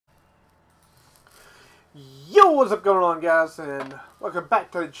Yo, what's up going on, guys, and welcome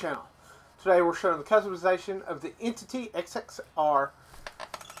back to the channel. Today we're showing the customization of the Entity Xxr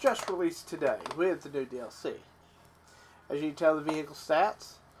just released today with the new DLC. As you can tell, the vehicle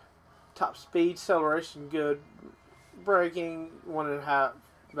stats: top speed, acceleration good, braking 1.5,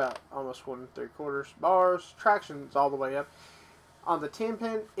 about almost 1 3/4 bars, traction's all the way up. On the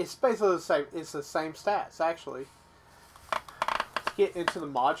 10-pin, it's basically the same. It's the same stats actually. Let's get into the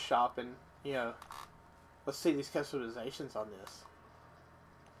mod shop and let's see these customizations on this.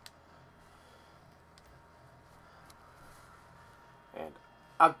 And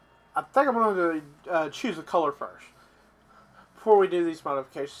I think I'm going to choose a color first before we do these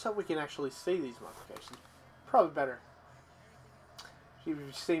modifications, so we can actually see these modifications. Probably better. If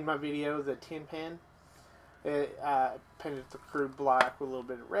you've seen my video, the 10-pin, I painted the crew black with a little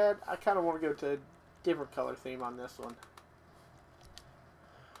bit of red. I kind of want to go to a different color theme on this one.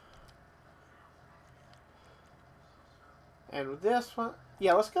 And with this one,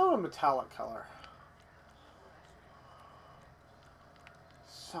 yeah, let's go with a metallic color.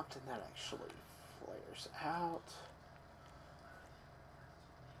 Something that actually flares out.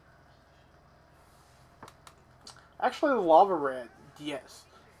 Actually, the lava red. Yes.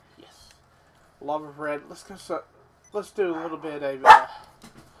 Yes. Lava red. Let's go. Let's do a little bit of.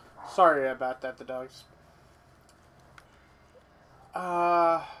 Sorry about that, the dogs.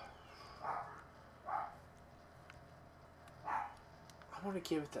 I want to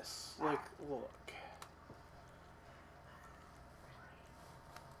give it a slick look.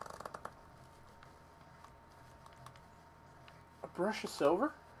 A brush of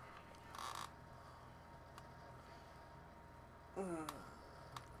silver?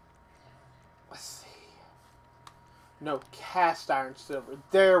 Let's see. No, cast iron silver.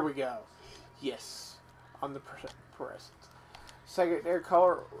 There we go. Yes. On the present. Secondary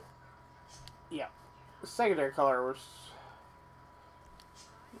color. Yeah. The secondary color was.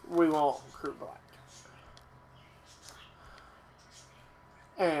 We want crew black.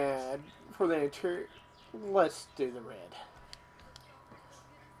 And for the interior, let's do the red.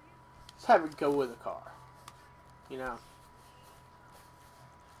 Let's have it go with the car. You know.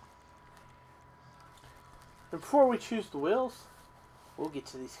 And before we choose the wheels, we'll get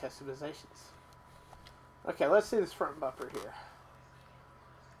to these customizations. Okay, let's see this front bumper here.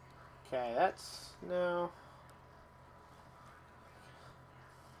 Okay, that's no.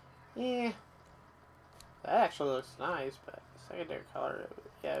 Yeah, that actually looks nice, but secondary color,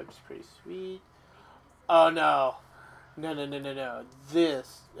 yeah, it's pretty sweet. Oh no, no.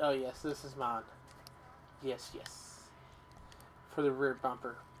 This, oh yes, this is mine. Yes. For the rear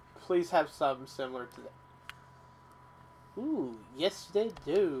bumper, please have something similar to that. Ooh, yes they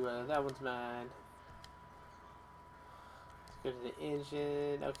do. That one's mine. Let's go to the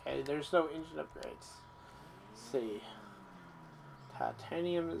engine. Okay, there's no engine upgrades. Let's see.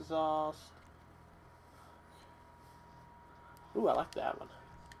 Titanium exhaust. Ooh, I like that one.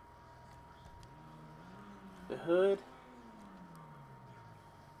 The hood.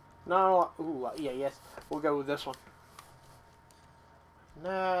 No, ooh, yeah, yes. We'll go with this one.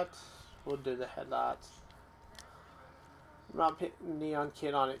 That. We'll do the headlights. I'm not putting neon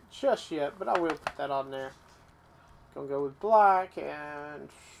kit on it just yet, but I will put that on there. Gonna go with black and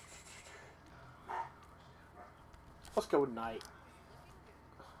let's go with night.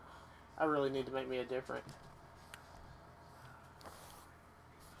 I really need to make me a different.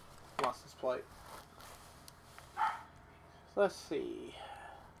 Lost this plate. Let's see.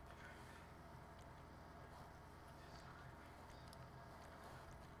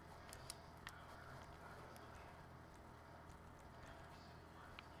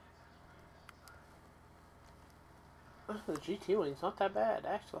 The GT wing's not that bad,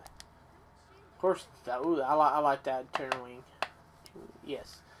 actually. Of course, ooh, I like that tuner wing.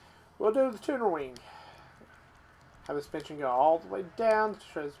 Yes. We'll do the tuner wing. Have the suspension go all the way down, the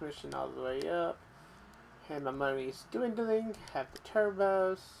transmission all the way up. And my money is dwindling. Have the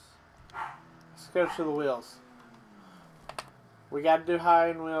turbos. Let's go to the wheels. We gotta do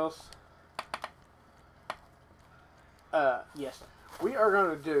high-end wheels. Yes. We are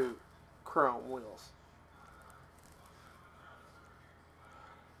gonna do chrome wheels.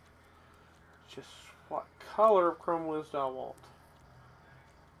 Just what color of chrome wheels do I want?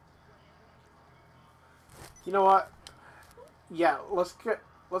 You know what? Yeah, let's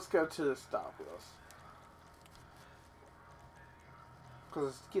go to the stock wheels.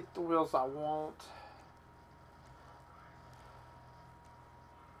 Because get the wheels I want.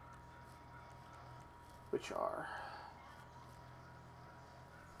 Which are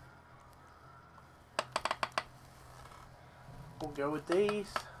we'll go with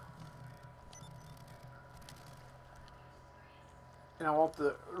these. And I want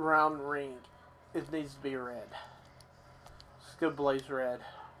the round ring. It needs to be red. Let's go blaze red.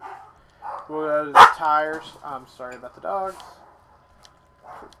 We'll go to the tires. I'm sorry about the dogs.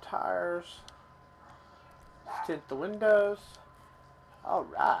 For tires. Tint the windows.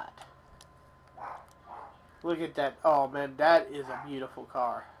 Alright. Look at that. Oh man, that is a beautiful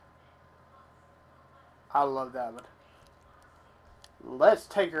car. I love that one. Let's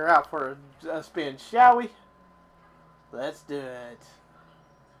take her out for a spin, shall we? Let's do it.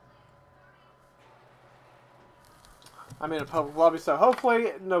 I'm in a public lobby, so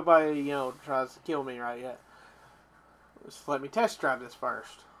hopefully nobody, you know, tries to kill me right yet. Just let me test drive this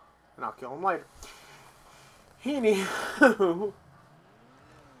first, and I'll kill him later. Anywho.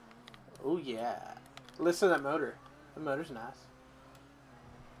 Oh yeah. Listen to that motor. The motor's nice.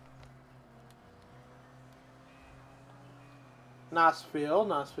 Nice feel,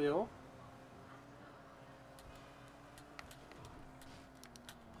 nice feel.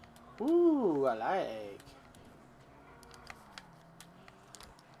 Ooh, I like.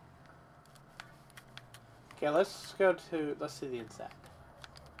 Okay, let's see the inside.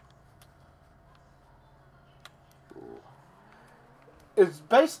 Ooh. It's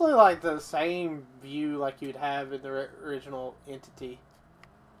basically like the same view like you'd have in the original Entity.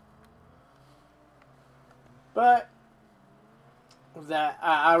 But that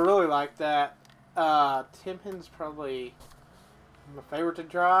I really like that. Timpen's probably my favorite to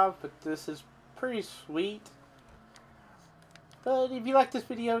drive, but this is pretty sweet. But if you like this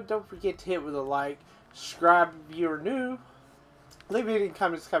video, don't forget to hit with a like, subscribe if you're new, leave it in the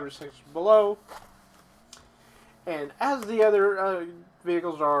comments section below. And as the other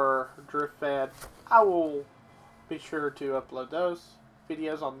vehicles are drift fed, I will be sure to upload those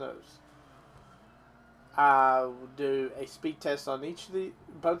videos on those. I will do a speed test on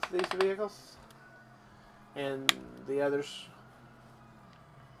both of these vehicles and the others.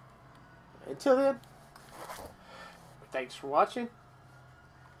 Until then, thanks for watching.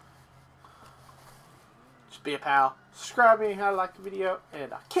 Just be a pal. Subscribe me how to like the video,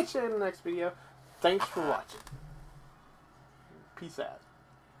 and I'll catch you in the next video. Thanks for watching. Peace out.